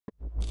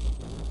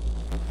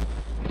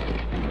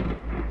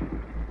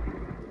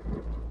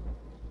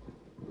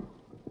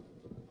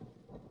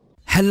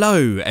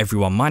Hello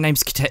everyone, my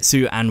name's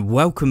Kitetsu and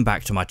welcome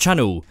back to my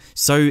channel.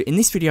 So in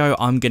this video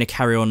I'm going to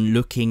carry on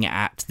looking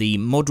at the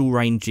model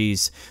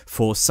ranges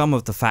for some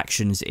of the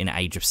factions in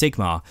Age of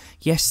Sigmar.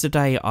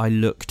 Yesterday I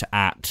looked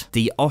at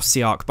the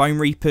Ossiarch Bone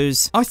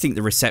Reapers. I think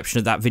the reception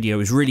of that video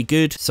was really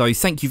good, so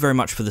thank you very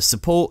much for the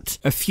support.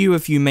 A few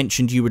of you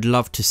mentioned you would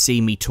love to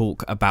see me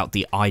talk about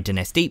the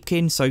Idoneth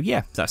Deepkin, so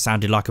yeah, that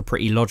sounded like a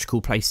pretty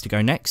logical place to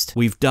go next.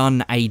 We've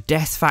done a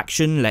Death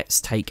faction, let's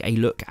take a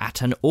look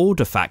at an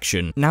Order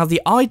faction. Now the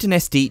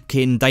Idoneth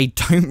Deepkin, they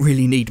don't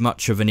really need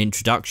much of an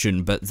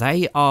introduction, but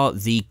they are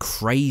the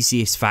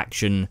craziest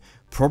faction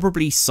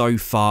probably so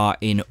far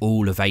in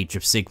all of Age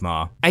of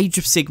Sigmar. Age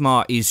of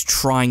Sigmar is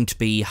trying to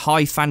be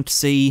high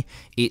fantasy.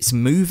 It's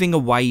moving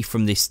away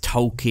from this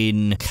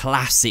Tolkien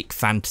classic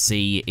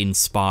fantasy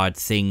inspired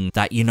thing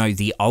that, you know,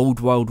 the old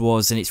world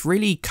was, and it's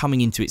really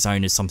coming into its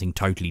own as something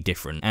totally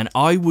different. And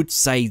I would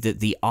say that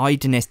the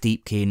Idoneth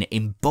Deepkin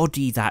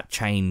embody that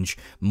change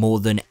more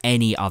than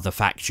any other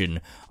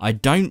faction. I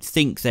don't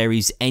think there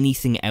is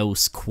anything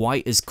else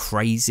quite as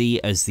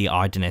crazy as the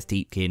Idoneth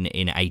Deepkin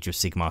in Age of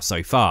Sigmar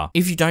so far.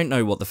 If you don't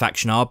know what the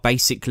faction are,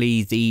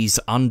 basically these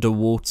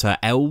underwater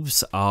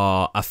elves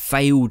are a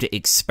failed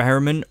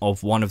experiment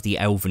of one of the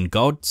elven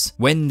gods.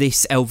 When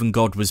this elven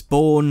god was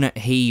born,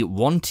 he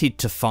wanted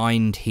to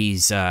find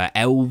his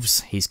elves,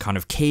 his kind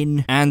of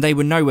kin, and they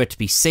were nowhere to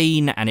be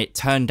seen, and it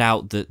turned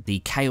out that the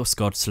chaos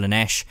god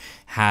Slaanesh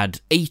had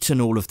eaten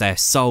all of their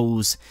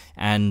souls,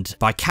 and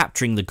by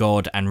capturing the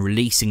god and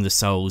releasing the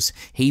souls,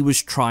 he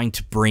was trying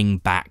to bring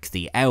back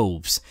the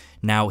elves.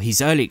 Now,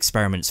 his early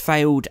experiments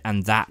failed,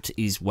 and that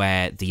is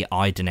where the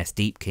Idoneth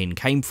Deepkin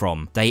came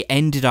from. They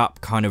ended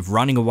up kind of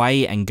running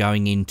away and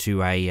going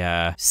into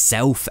a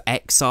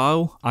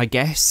self-exile, I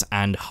guess,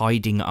 and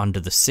hiding under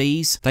the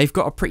seas. They've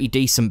got a pretty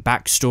decent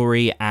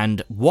backstory,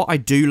 and what I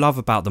do love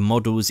about the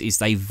models is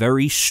they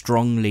very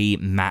strongly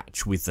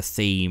match with the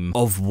theme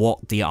of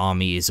what the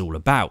army is all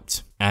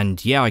about.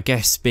 And yeah, I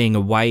guess being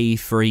away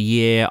for a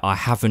year, I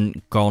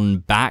haven't gone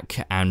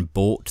back and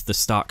bought the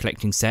Start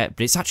Collecting set,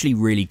 but it's actually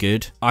really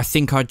good. I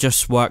think I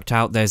just worked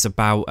out there's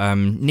about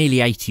nearly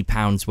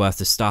 £80 worth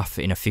of stuff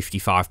in a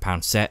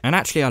 £55 set, and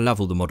actually I love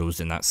all the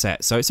models in that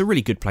set, so it's a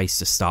really good place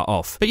to start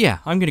off. But yeah,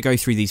 I'm going to go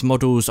through these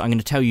models, I'm going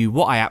to tell you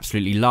what I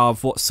absolutely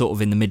love, what's sort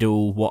of in the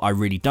middle, what I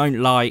really don't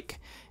like,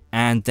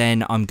 and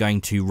then I'm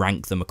going to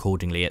rank them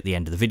accordingly at the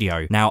end of the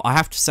video. Now, I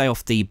have to say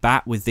off the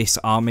bat with this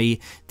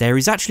army, there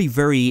is actually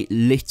very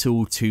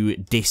little to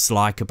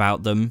dislike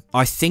about them.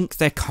 I think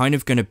they're kind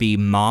of going to be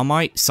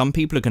Marmite. Some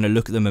people are going to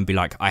look at them and be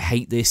like, I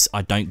hate this,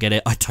 I don't get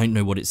it, I don't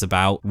know what it's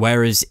about.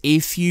 Whereas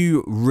if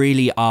you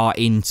really are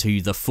into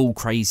the full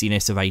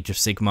craziness of Age of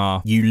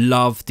Sigmar, you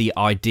love the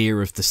idea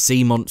of the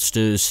sea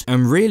monsters,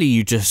 and really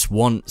you just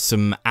want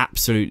some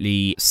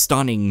absolutely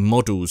stunning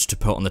models to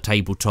put on the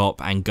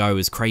tabletop and go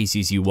as crazy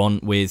as you want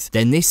with,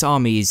 then this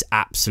army is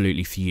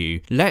absolutely for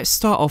you. Let's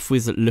start off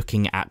with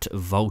looking at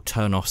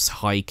Volturnos,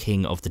 High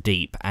King of the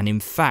Deep, and in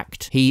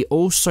fact he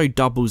also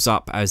doubles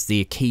up as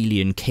the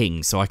Achillean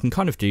King, so I can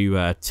kind of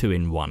do 2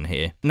 in 1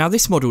 here. Now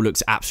this model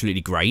looks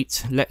absolutely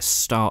great. Let's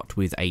start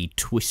with a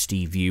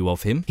twisty view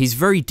of him. He's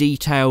very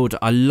detailed,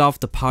 I love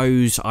the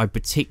pose, I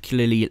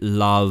particularly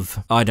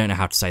love, I don't know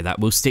how to say that,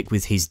 we'll stick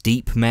with his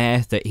deep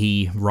mare that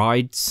he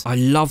rides. I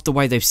love the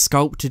way they've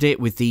sculpted it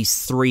with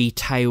these 3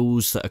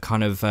 tails that are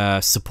kind of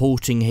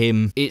supporting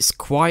him. It's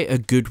quite a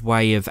good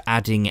way of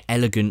adding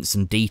elegance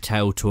and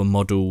detail to a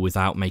model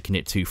without making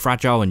it too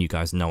fragile, and you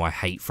guys know I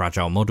hate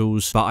fragile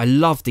models. But I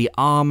love the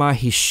armor,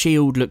 his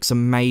shield looks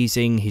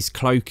amazing, his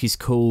cloak is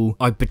cool.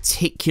 I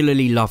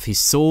particularly love his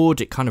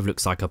sword, it kind of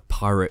looks like a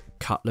pirate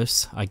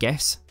cutlass, I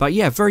guess. But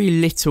yeah, very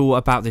little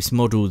about this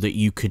model that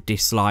you could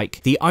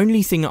dislike. The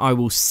only thing I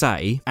will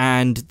say,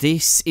 and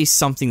this is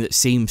something that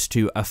seems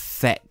to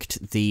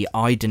affect the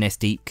Idoneth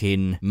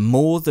Deepkin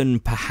more than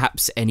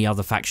perhaps any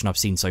other faction I've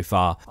seen so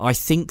far, I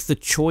think the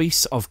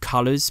choice of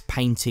colours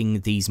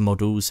painting these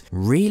models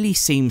really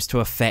seems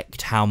to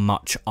affect how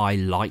much I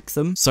like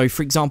them. So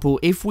for example,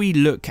 if we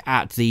look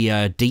at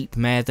the deep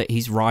mare that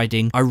he's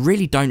riding, I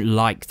really don't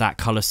like that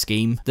colour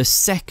scheme. The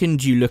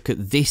second you look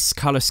at this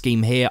colour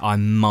scheme here, I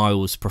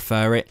miles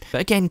prefer it.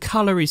 But again,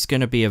 colour is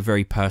going to be a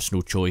very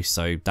personal choice,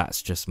 so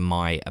that's just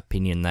my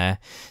opinion there.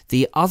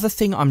 The other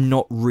thing I'm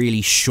not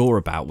really sure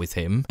about with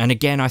him, and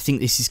again, I think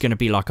this is going to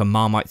be like a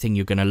Marmite thing,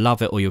 you're going to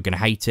love it or you're going to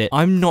hate it,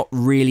 I'm not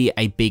really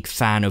a big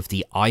fan of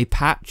the eye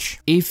patch.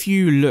 If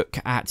you look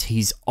at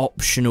his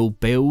optional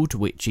build,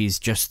 which is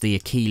just the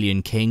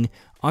Achillean King,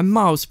 I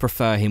miles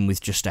prefer him with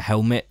just a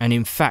helmet, and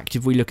in fact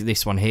if we look at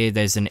this one here,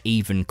 there's an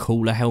even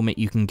cooler helmet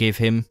you can give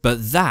him.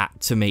 But that,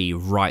 to me,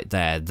 right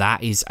there,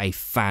 that is a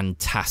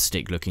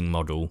fantastic looking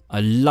model.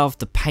 I love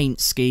the paint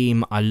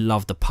scheme, I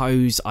love the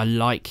pose, I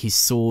like his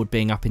sword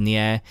being up in the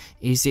air.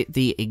 Is it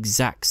the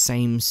exact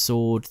same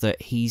sword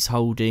that he's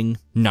holding?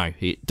 No,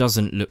 it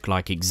doesn't look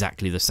like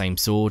exactly the same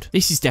sword.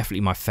 This is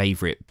definitely my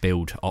favourite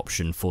build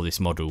option for this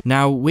model.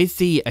 Now, with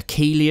the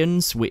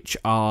Achilleans, which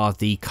are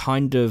the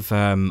kind of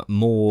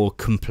more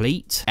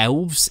complete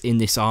elves in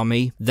this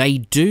army. They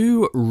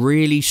do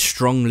really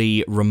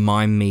strongly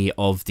remind me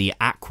of the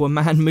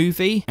Aquaman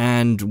movie,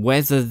 and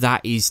whether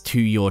that is to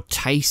your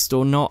taste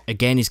or not,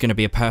 again, is going to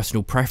be a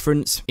personal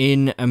preference.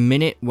 In a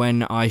minute,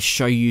 when I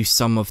show you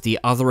some of the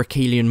other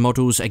Achillean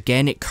models,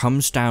 again, it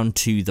comes down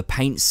to the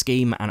paint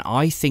scheme, and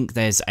I think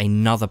there's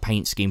another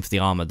paint scheme for the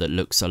armor that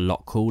looks a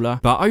lot cooler.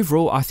 But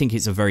overall, I think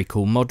it's a very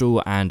cool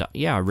model, and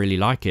yeah, I really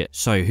like it.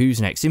 So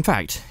who's next? In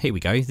fact, here we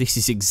go. This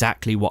is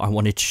exactly what I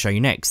wanted to show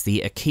you next.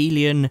 The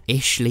Achillean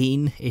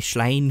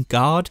Ishlane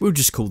Guard. We'll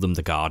just call them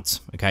the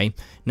guards, okay?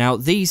 Now,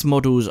 these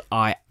models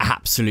I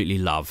absolutely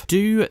love.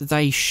 Do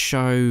they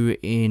show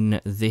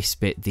in this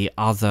bit the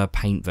other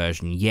paint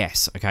version?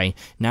 Yes, okay.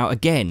 Now,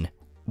 again,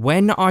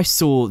 when I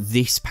saw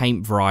this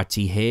paint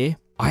variety here,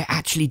 I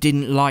actually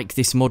didn't like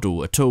this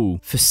model at all.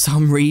 For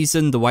some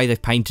reason, the way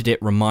they've painted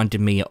it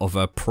reminded me of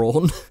a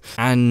prawn.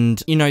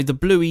 And, you know, the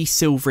bluey,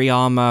 silvery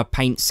armor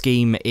paint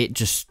scheme, it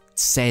just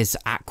says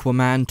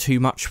Aquaman too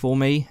much for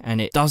me, and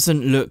it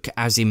doesn't look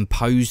as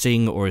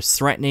imposing or as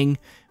threatening.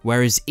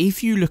 Whereas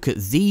if you look at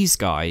these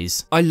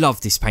guys, I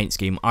love this paint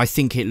scheme. I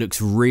think it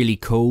looks really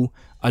cool.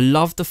 I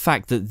love the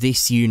fact that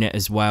this unit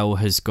as well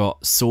has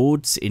got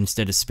swords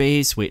instead of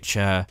spears, which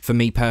for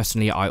me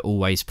personally, I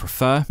always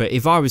prefer. But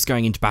if I was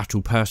going into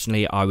battle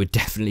personally, I would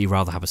definitely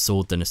rather have a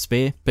sword than a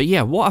spear. But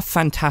yeah, what a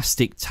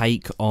fantastic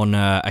take on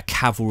a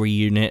cavalry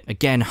unit.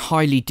 Again,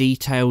 highly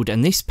detailed,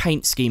 and this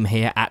paint scheme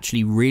here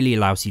actually really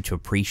allows you to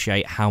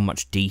appreciate how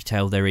much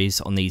detail there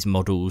is on these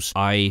models.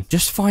 I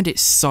just find it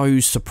so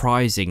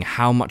surprising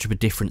how much of a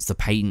difference the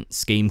paint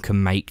scheme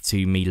can make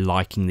to me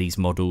liking these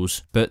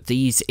models. But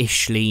these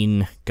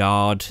Ishlane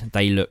Guard,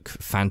 they look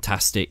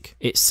fantastic.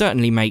 It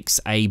certainly makes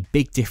a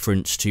big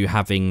difference to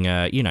having,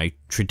 you know,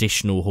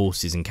 traditional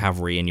horses and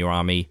cavalry in your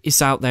army.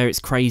 It's out there, it's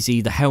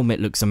crazy. The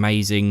helmet looks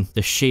amazing.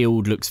 The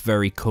shield looks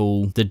very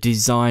cool. The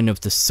design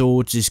of the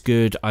swords is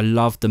good. I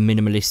love the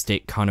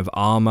minimalistic kind of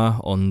armor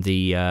on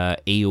the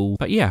eel.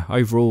 But yeah,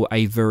 overall,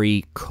 a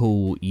very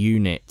cool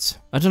unit.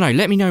 I don't know,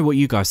 let me know what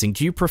you guys think.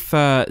 Do you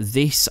prefer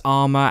this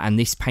armor and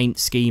this paint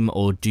scheme,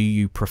 or do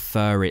you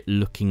prefer it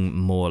looking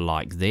more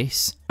like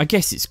this? I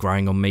guess it's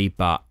growing on me,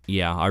 but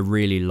yeah, I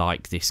really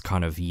like this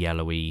kind of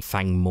yellowy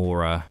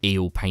Fangmora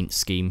eel paint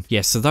scheme.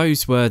 Yeah, so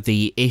those were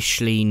the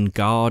Ishlane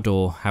Guard,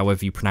 or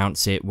however you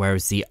pronounce it,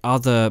 whereas the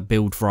other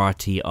build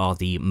variety are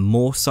the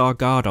Morsar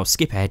Guard. I'll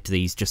skip ahead to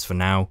these just for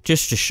now,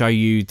 just to show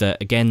you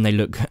that, again, they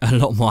look a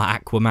lot more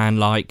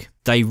Aquaman-like.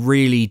 They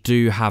really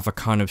do have a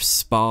kind of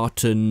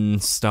Spartan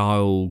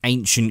style,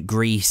 ancient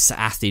Greece,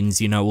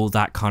 Athens, you know, all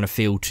that kind of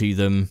feel to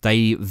them.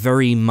 They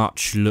very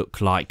much look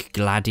like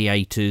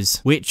gladiators,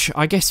 which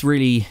I guess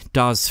really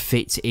does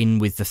fit in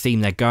with the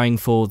theme they're going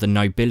for, the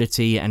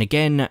nobility. And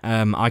again,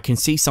 I can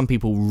see some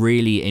people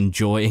really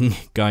enjoying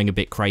going a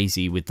bit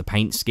crazy with the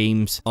paint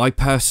schemes. I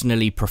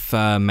personally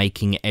prefer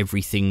making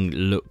everything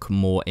look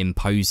more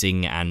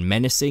imposing and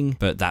menacing,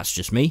 but that's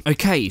just me.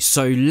 Okay,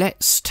 so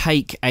let's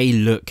take a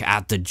look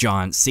at the giant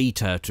sea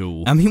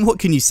turtle. I mean, what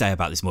can you say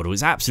about this model?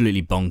 It's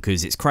absolutely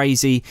bonkers. It's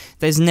crazy.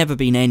 There's never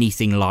been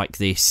anything like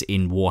this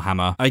in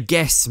Warhammer. I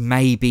guess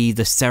maybe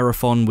the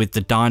Seraphon with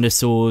the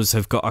dinosaurs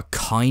have got a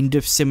kind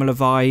of similar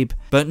vibe,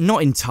 but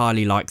not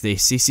entirely like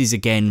this. This is,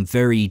 again,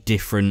 very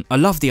different. I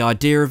love the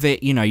idea of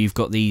it. You know, you've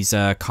got these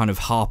kind of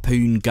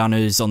harpoon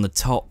gunners on the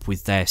top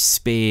with their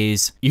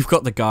spears. You've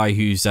got the guy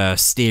who's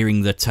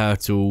steering the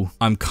turtle.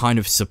 I'm kind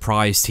of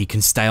surprised he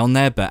can stay on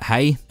there, but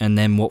hey. And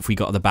then what have we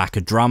got at the back?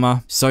 A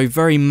drummer. So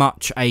very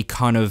much a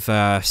kind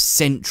of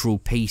central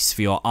piece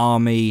for your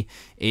army.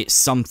 It's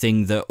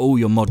something that all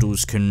your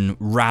models can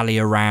rally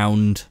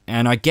around,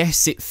 and I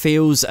guess it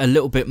feels a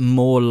little bit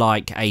more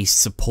like a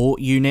support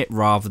unit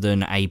rather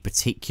than a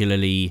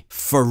particularly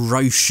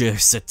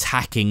ferocious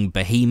attacking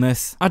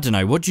behemoth. I don't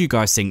know, what do you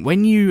guys think?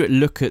 When you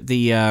look at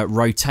the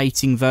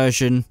rotating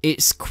version,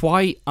 it's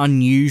quite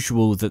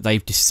unusual that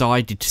they've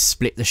decided to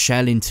split the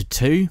shell into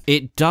two.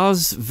 It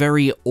does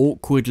very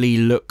awkwardly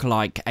look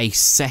like a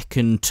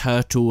second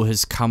turtle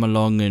has come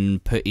along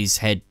and put his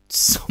head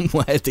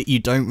somewhere that you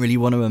don't really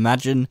want to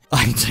imagine.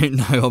 I don't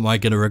know, am I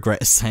going to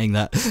regret saying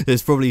that?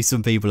 There's probably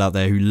some people out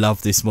there who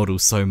love this model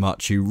so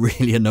much who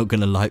really are not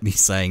going to like me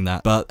saying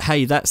that. But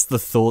hey, that's the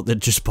thought that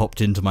just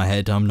popped into my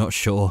head. I'm not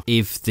sure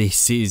if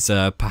this is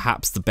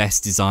perhaps the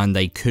best design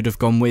they could have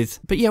gone with.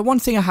 But yeah, one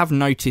thing I have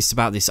noticed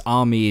about this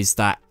army is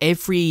that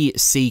every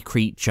sea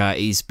creature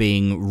is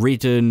being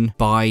ridden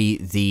by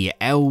the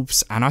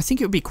elves, and I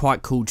think it would be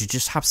quite cool to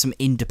just have some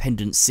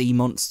independent sea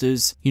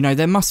monsters. You know,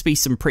 there must be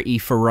some pretty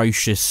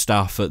ferocious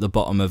stuff at the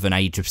bottom of an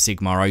Age of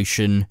Sigmar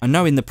ocean. I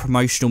know in the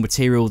promotional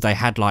material they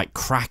had like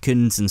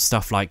krakens and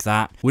stuff like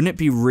that. Wouldn't it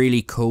be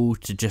really cool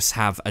to just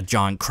have a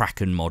giant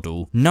kraken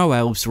model? No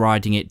elves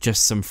riding it,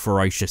 just some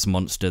ferocious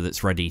monster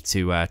that's ready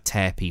to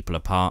tear people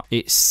apart.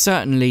 It's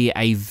certainly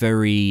a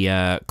very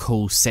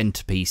cool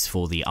centerpiece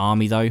for the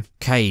army though.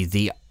 Okay,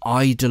 the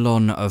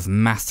Eidolon of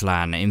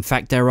Mathlan. In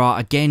fact, there are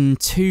again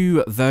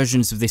two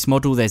versions of this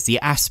model. There's the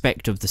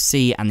aspect of the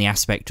sea and the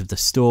aspect of the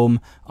storm.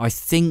 I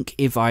think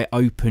if I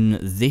open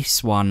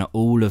this one,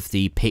 all of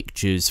the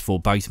pictures for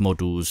both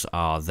models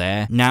are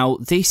there. Now,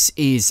 this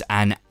is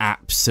an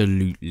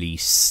absolutely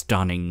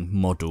stunning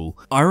model.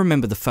 I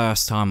remember the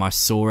first time I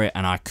saw it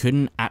and I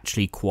couldn't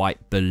actually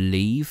quite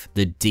believe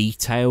the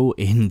detail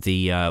in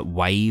the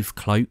wave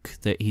cloak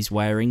that he's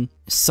wearing.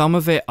 Some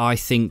of it, I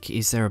think,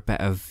 is there a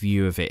better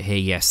view of it here?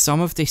 Yes, some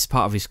of this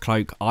part of his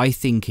cloak, I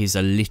think, is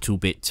a little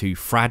bit too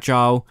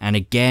fragile. And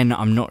again,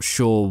 I'm not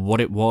sure what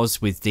it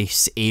was with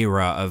this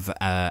era of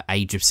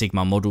Age of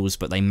Sigmar models,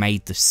 but they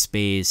made the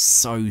spears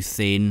so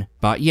thin.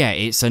 But yeah,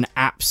 it's an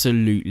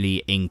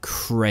absolutely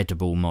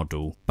incredible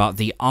model. But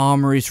the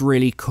armor is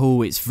really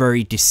cool. It's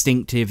very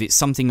distinctive. It's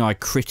something I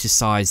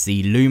criticize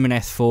the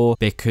Lumineth for,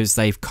 because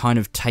they've kind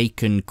of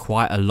taken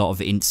quite a lot of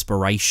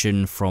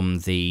inspiration from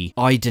the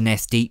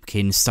Idoneth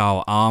Deepkin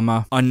style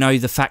armor. I know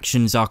the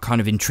factions are kind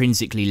of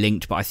intrinsically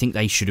linked, but I think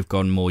they should have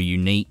gone more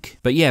unique.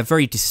 But yeah,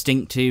 very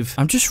distinctive.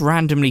 I'm just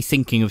randomly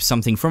thinking of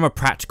something from a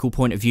practical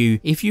point of view.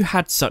 If you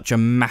had such a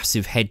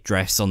massive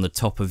headdress on the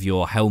top of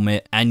your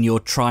helmet and you're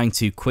trying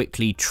to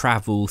quickly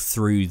travel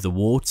through the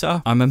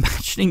water, I'm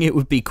imagining it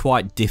would be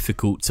quite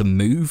difficult to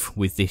move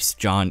with this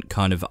giant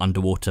kind of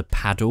underwater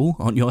paddle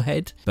on your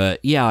head.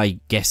 But yeah, I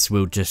guess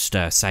we'll just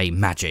say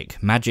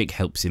magic. Magic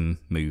helps him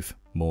move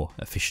more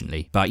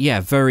efficiently. But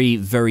yeah, very,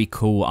 very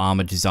cool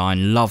armor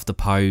design. Love the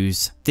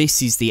pose.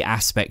 This is the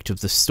aspect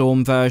of the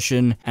storm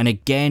version. And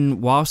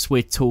again, whilst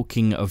we're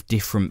talking of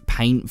different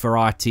paint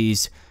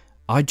varieties,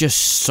 I just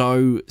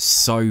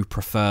so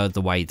prefer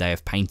the way they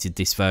have painted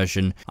this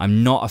version.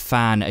 I'm not a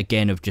fan,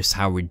 again, of just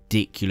how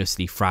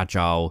ridiculously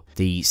fragile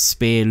the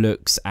spear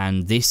looks,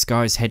 and this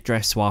guy's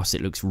headdress, whilst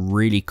it looks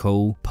really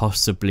cool,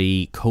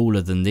 possibly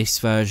cooler than this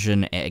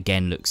version, it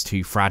again looks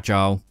too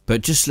fragile.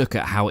 But just look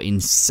at how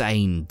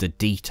insane the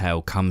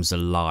detail comes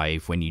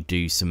alive when you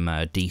do some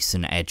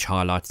decent edge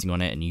highlighting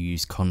on it and you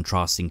use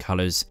contrasting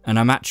colours. And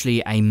I'm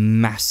actually a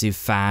massive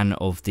fan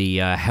of the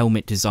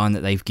helmet design that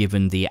they've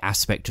given the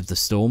aspect of the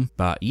storm.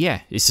 But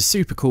yeah, it's a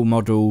super cool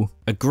model.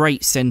 A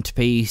great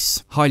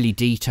centerpiece, highly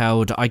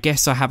detailed. I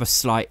guess I have a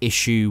slight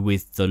issue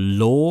with the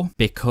lore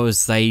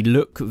because they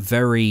look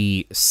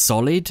very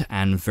solid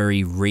and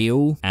very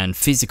real and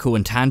physical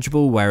and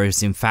tangible,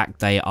 whereas in fact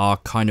they are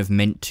kind of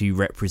meant to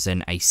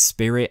represent a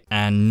spirit,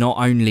 and not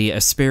only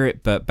a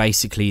spirit, but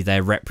basically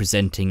they're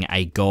representing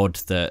a god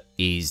that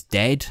is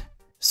dead.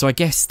 So I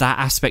guess that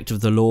aspect of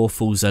the lore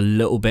falls a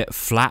little bit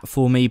flat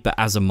for me, but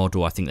as a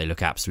model I think they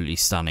look absolutely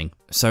stunning.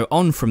 So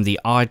on from the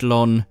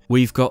Eidolon,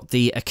 we've got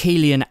the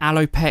Achillean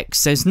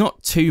Alopex. There's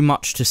not too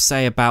much to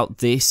say about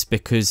this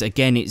because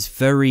again it's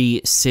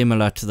very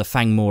similar to the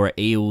Fangmora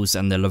Eels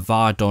and the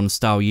Leviathan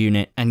style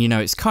unit, and you know,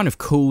 it's kind of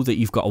cool that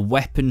you've got a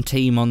weapon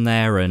team on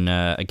there and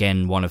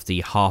again one of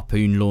the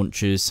harpoon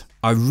launchers.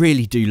 I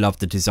really do love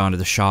the design of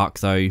the shark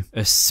though,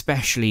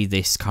 especially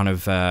this kind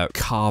of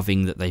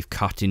carving that they've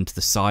cut into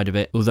the side of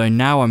it. Although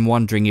now I'm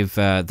wondering if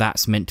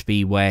that's meant to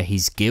be where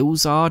his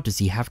gills are. Does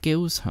he have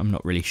gills? I'm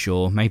not really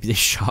sure. Maybe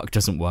this shark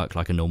doesn't work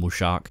like a normal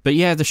shark. But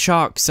yeah, the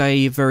shark's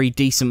a very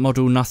decent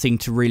model, nothing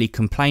to really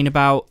complain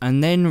about.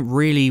 And then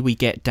really we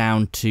get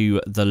down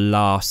to the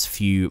last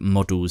few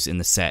models in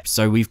the set.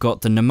 So we've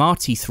got the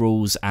Namati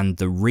Thralls and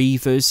the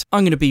Reavers.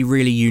 I'm going to be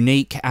really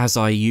unique as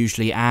I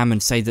usually am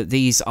and say that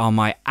these are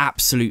my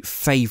absolute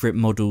favourite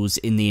models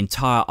in the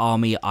entire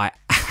army. I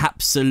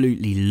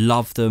absolutely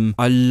love them.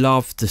 I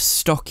love the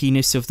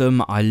stockiness of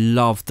them. I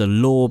love the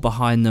lore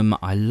behind them.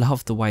 I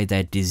love the way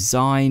they're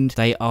designed.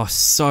 They are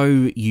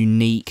so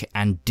unique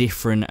and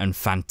different and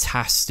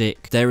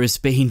fantastic. There has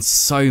been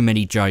so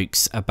many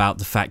jokes about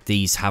the fact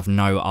these have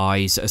no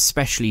eyes,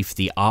 especially for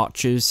the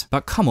archers.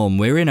 But come on,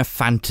 we're in a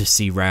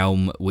fantasy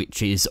realm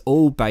which is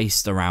all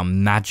based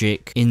around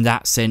magic. In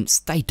that sense,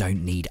 they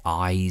don't need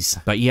eyes.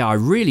 But yeah, I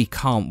really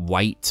can't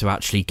wait to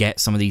actually get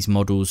some of these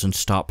models and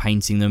start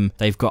painting them.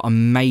 They've got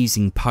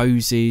amazing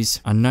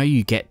poses. I know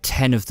you get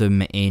 10 of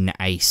them in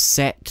a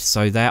set,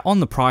 so they're on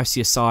the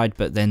pricier side,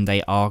 but then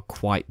they are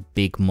quite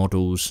big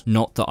models.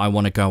 Not that I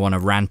want to go on a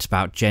rant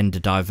about gender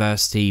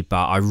diversity,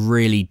 but I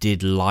really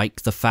did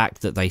like the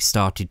fact that they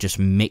started just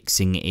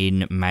mixing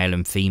in male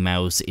and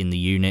females in the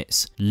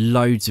units.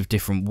 Loads of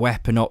different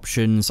weapon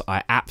options.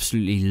 I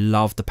absolutely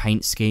love the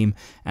paint scheme,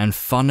 and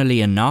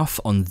funnily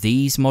enough, on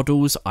these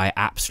models, I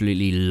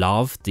absolutely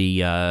love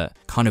the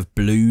kind of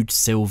blued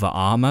silver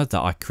armor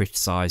that I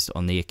criticized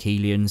on the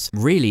Achilleans.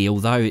 Really,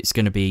 although it's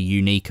going to be a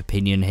unique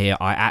opinion here,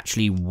 I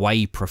actually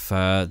way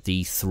prefer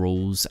the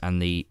Thralls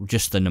and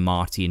just the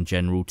Namati in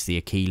general to the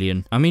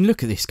Achillean. I mean,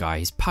 look at this guy.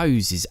 His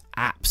pose is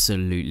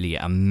absolutely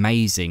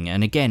amazing,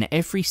 and again,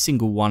 every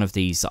single one of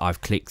these that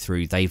I've clicked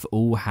through, they've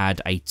all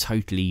had a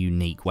totally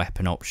unique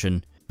weapon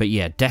option. But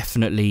yeah,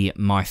 definitely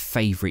my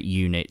favourite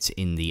unit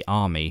in the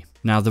army.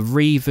 Now the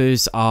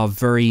Reavers are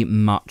very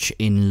much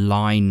in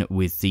line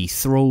with the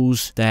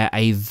Thralls. They're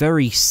a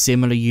very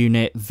similar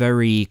unit,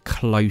 very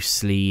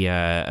closely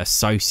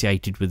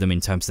associated with them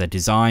in terms of their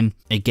design.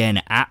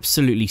 Again,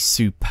 absolutely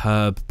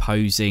superb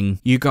posing.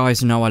 You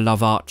guys know I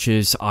love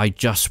archers. I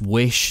just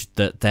wish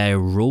that their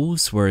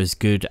rules were as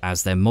good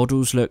as their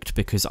models looked,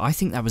 because I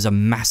think that was a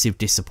massive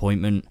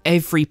disappointment.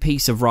 Every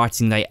piece of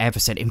writing they ever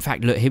said, in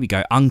fact, look, here we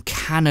go,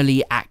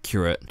 uncannily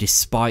accurate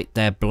despite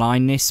their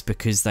blindness,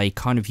 because they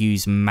kind of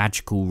use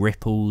magical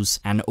ripples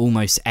and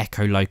almost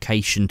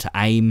echolocation to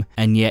aim,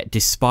 and yet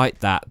despite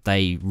that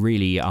they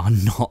really are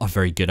not a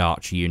very good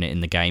archer unit in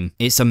the game.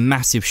 It's a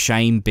massive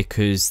shame,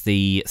 because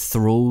the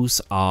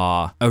Thralls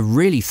are a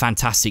really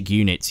fantastic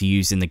unit to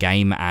use in the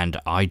game, and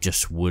I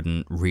just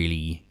wouldn't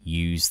really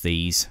use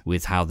these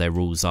with how their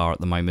rules are at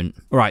the moment.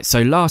 Alright,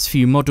 so last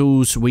few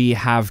models, we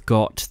have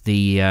got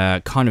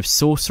the kind of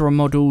sorcerer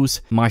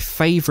models. My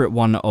favourite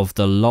one of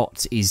the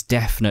lot is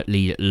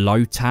definitely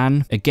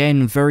Lotan.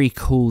 Again, very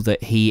cool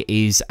that he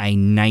is a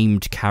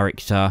named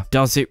character.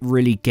 Does it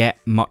really get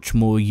much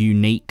more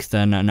unique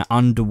than an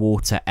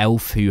underwater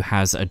elf who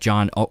has a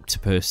giant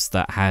octopus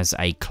that has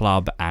a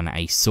club and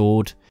a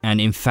sword? And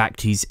in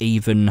fact, he's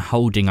even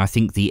holding, I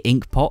think, the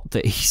ink pot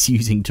that he's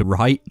using to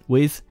write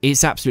with.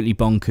 It's absolutely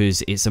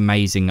bonkers. It's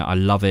amazing. I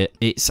love it.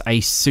 It's a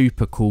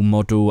super cool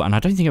model, and I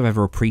don't think I've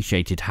ever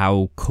appreciated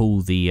how cool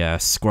the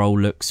scroll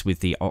looks with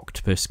the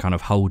octopus kind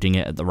of holding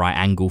it at the right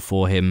angle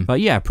for him. But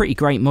yeah, pretty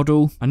great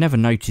model. I never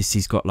noticed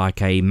he's got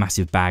like a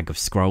massive bag of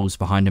scrolls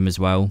behind him as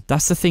well.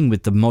 That's the thing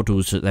with the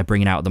models that they're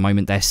bringing out at the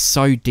moment. They're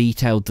so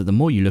detailed that the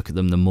more you look at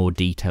them, the more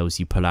details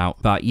you pull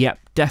out. But yep,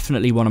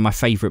 definitely one of my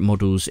favourite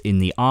models in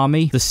the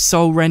army. The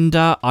Soul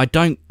Render, I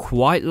don't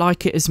quite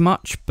like it as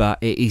much, but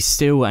it is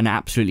still an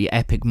absolutely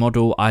epic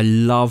model. I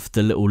love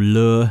the little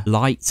lure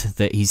light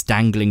that he's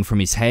dangling from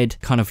his head,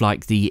 kind of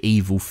like the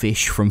evil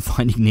fish from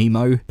Finding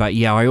Nemo. But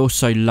yeah, I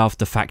also love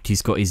the fact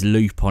he's got his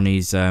loop on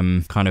his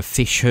kind of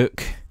fish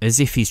hook, as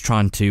if he's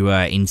trying to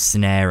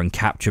ensnare and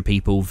capture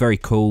people. Very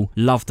cool.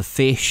 Love the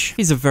fish.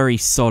 He's a very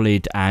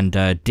solid and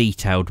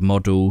detailed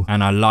model,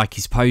 and I like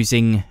his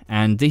posing.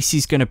 And this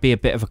is going to be a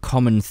bit of a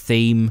common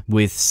theme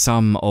with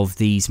some of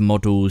these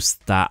models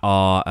that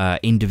are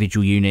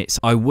individual units.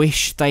 I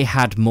wish they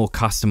had more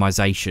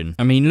customization.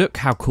 I mean, look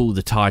how cool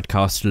the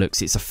Tidecaster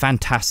looks. It's a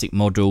fantastic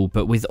model,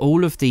 but with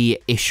all of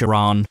the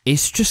Isharan,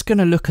 it's just going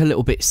to look a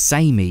little bit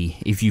samey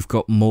if you've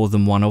got more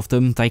than one of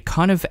them. They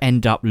kind of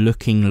end up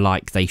looking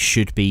like they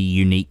should be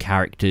unique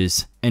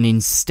characters, and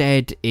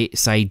instead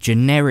it's a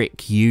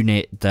generic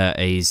unit that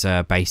is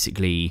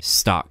basically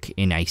stuck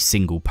in a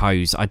single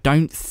pose. I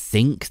don't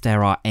think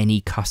there are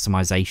any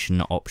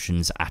customization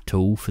options at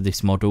all for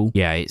this model.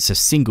 Yeah, it's a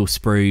single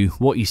sprue.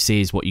 What you see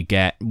is what you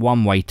get.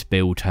 One way to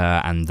build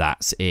her, and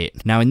that's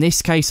it. Now in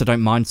this case I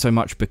don't mind so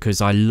much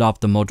because I love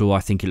the model. I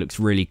think it looks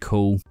really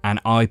cool, and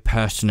I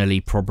personally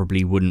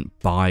probably wouldn't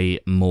buy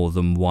more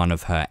than one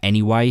of her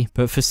anyway,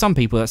 but for some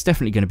people that's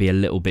definitely going to be a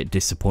little bit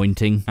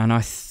disappointing. And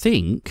I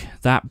think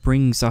that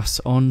brings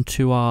us on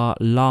to our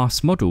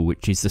last model,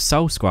 which is the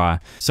Soul Squire.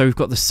 So we've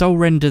got the Soul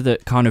Render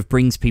that kind of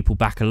brings people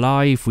back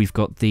alive. We've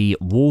got the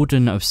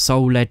Warden of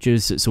Soul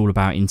Ledgers that's all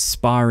about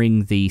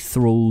inspiring the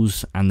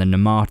Thralls and the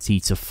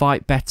Namati to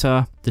fight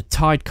better. The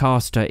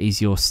Tidecaster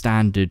is your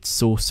standard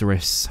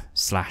sorceress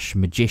 /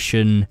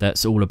 magician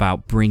that's all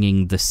about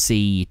bringing the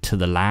sea to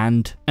the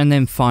land. And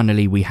then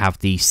finally we have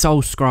the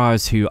Soul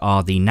Scryers, who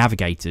are the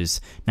navigators.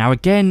 Now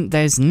again,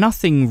 there's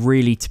nothing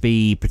really to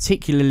be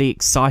particularly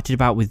excited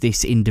about with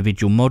this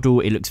individual model.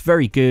 It looks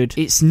very good.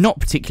 It's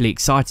not particularly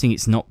exciting.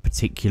 It's not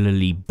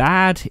particularly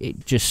bad.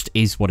 It just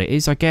is what it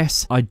is, I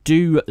guess. I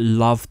do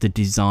love the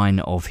design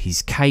of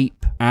his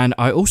cape, and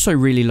I also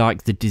really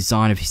like the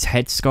design of his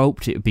head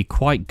sculpt. It would be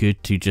quite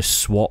good to just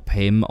swap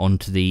him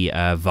onto the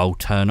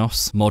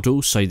Volturnos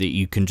model so that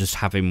you can just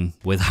have him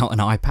without an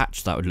eye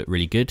patch. That would look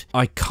really good.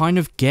 I kind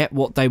of get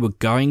what they were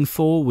going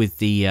for with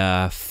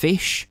the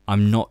fish.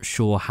 I'm not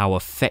sure how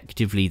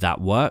effectively that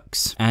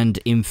works, and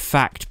in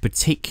fact,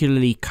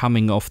 particularly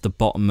coming off the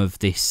bottom of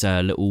this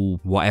little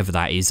whatever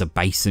that is, a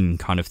basin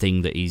kind of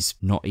thing that he's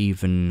not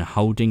even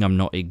holding. I'm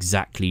not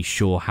exactly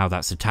sure how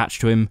that's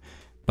attached to him,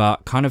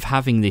 but kind of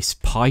having this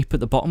pipe at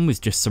the bottom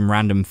with just some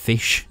random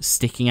fish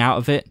sticking out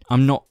of it,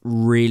 I'm not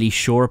really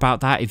sure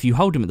about that. If you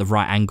hold him at the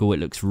right angle, it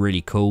looks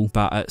really cool,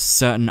 but at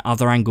certain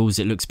other angles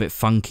it looks a bit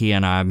funky,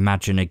 and I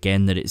imagine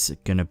again that it's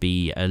going to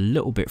be a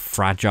little bit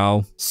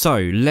fragile. So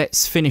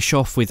let's finish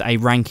off with a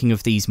ranking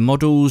of these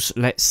models.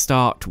 Let's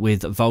start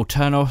with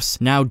Volturnos.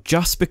 Now,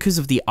 just because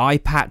of the eye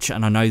patch,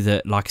 and I know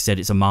that, like I said,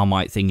 it's a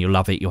Marmite thing, you'll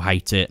love it, you'll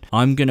hate it,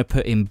 I'm going to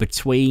put him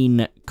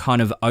between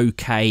kind of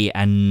okay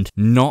and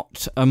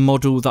not a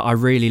model that I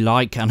really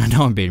like. And I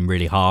know I'm being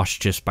really harsh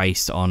just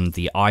based on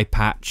the eye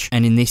patch,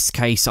 and in this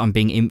case I'm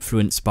being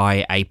influenced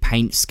by a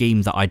paint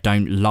scheme that I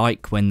don't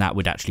like, when that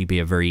would actually be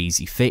a very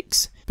easy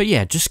fix. But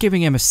yeah, just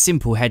giving him a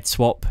simple head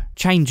swap,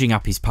 changing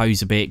up his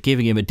pose a bit,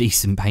 giving him a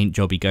decent paint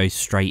job, he goes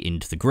straight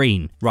into the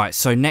green. Right,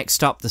 so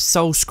next up, the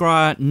Soul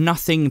Scryer.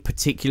 Nothing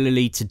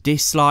particularly to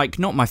dislike.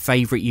 Not my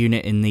favourite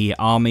unit in the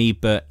army,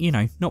 but, you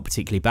know, not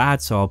particularly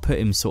bad, so I'll put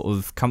him sort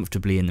of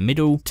comfortably in the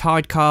middle.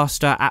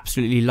 Tidecaster,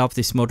 absolutely love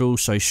this model,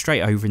 so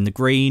straight over in the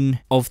green.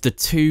 Of the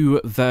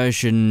two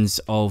versions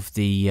of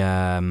the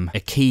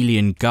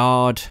Achillean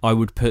Guard, I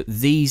would put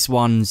these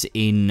ones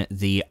in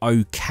the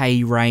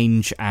okay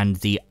range, and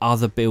the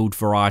other build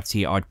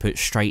variety I'd put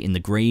straight in the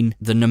green.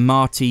 The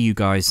Namati, you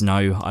guys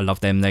know, I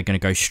love them. They're going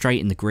to go straight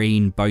in the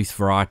green, both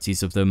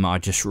varieties of them. I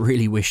just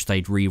really wish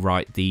they'd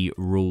rewrite the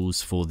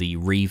rules for the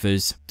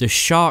Reavers. The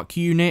Shark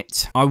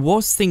unit, I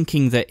was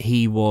thinking that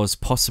he was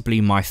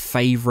possibly my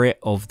favourite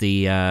of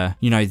the,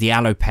 you know, the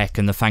Alopec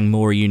and the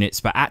Fangmora units,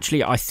 but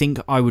actually I think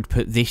I would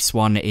put this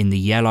one in the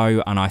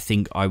yellow, and I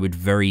think I would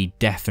very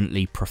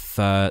definitely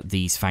prefer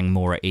these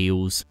Fangmora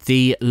eels.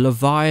 The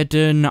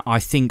Leviathan, I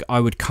think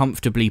I would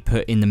comfortably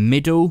put in the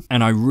middle,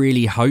 and I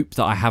really hope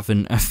that I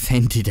haven't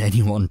offended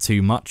anyone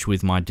too much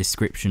with my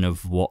description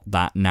of what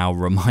that now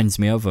reminds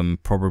me of,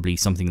 and probably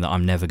something that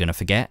I'm never going to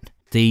forget.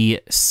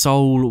 The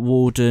Soul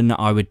Warden,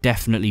 I would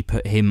definitely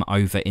put him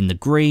over in the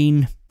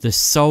green. The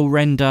Soul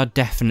Render,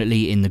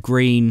 definitely in the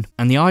green.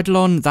 And the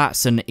Eidolon,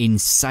 that's an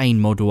insane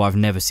model. I've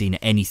never seen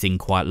anything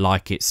quite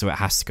like it, so it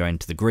has to go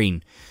into the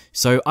green.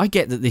 So I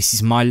get that this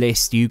is my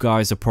list. You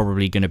guys are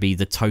probably going to be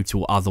the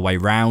total other way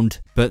round.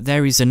 But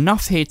there is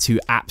enough here to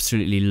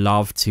absolutely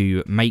love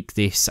to make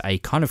this a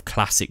kind of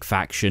classic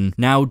faction.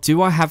 Now,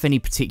 do I have any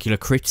particular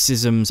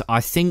criticisms?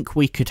 I think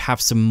we could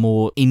have some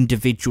more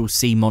individual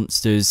sea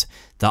monsters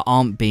that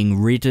aren't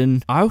being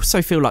ridden. I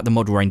also feel like the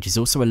model range is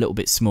also a little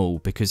bit small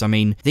because, I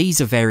mean,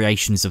 these are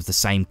variations of the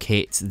same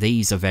kit.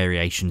 These are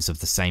variations of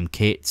the same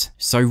kit.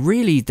 So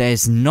really,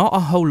 there's not a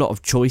whole lot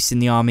of choice in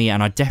the army,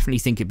 and I definitely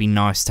think it'd be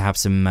nice to have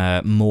some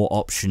more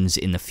options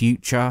in the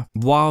future.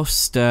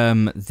 Whilst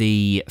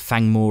the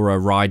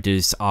Fangmora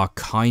riders are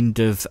kind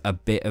of a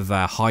bit of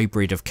a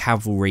hybrid of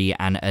cavalry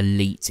and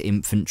elite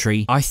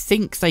infantry, I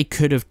think they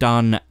could have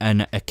done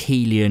an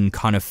Achillean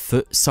kind of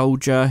foot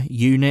soldier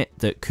unit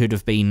that could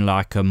have been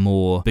like a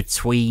more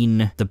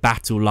between the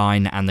battle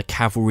line and the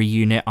cavalry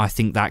unit. I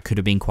think that could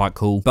have been quite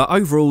cool. But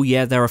overall,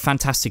 yeah, they're a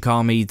fantastic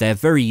army. They're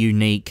very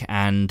unique,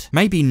 and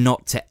maybe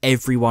not to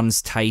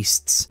everyone's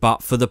tastes,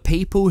 but for the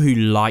people who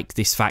like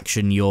this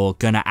faction, you're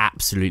gonna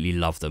absolutely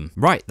love them.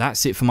 Right,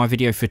 that's it for my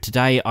video for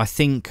today. I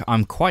think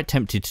I'm quite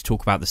tempted to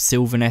talk about the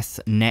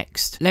Sylvaneth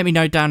next. Let me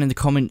know down in the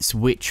comments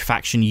which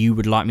faction you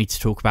would like me to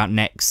talk about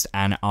next,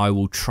 and I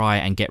will try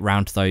and get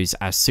round to those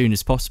as soon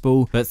as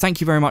possible. But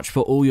thank you very much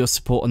for all your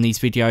support on these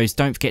videos.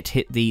 Don't forget to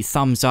hit the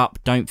thumbs up,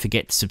 don't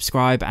forget to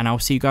subscribe, and I'll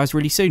see you guys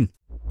really soon.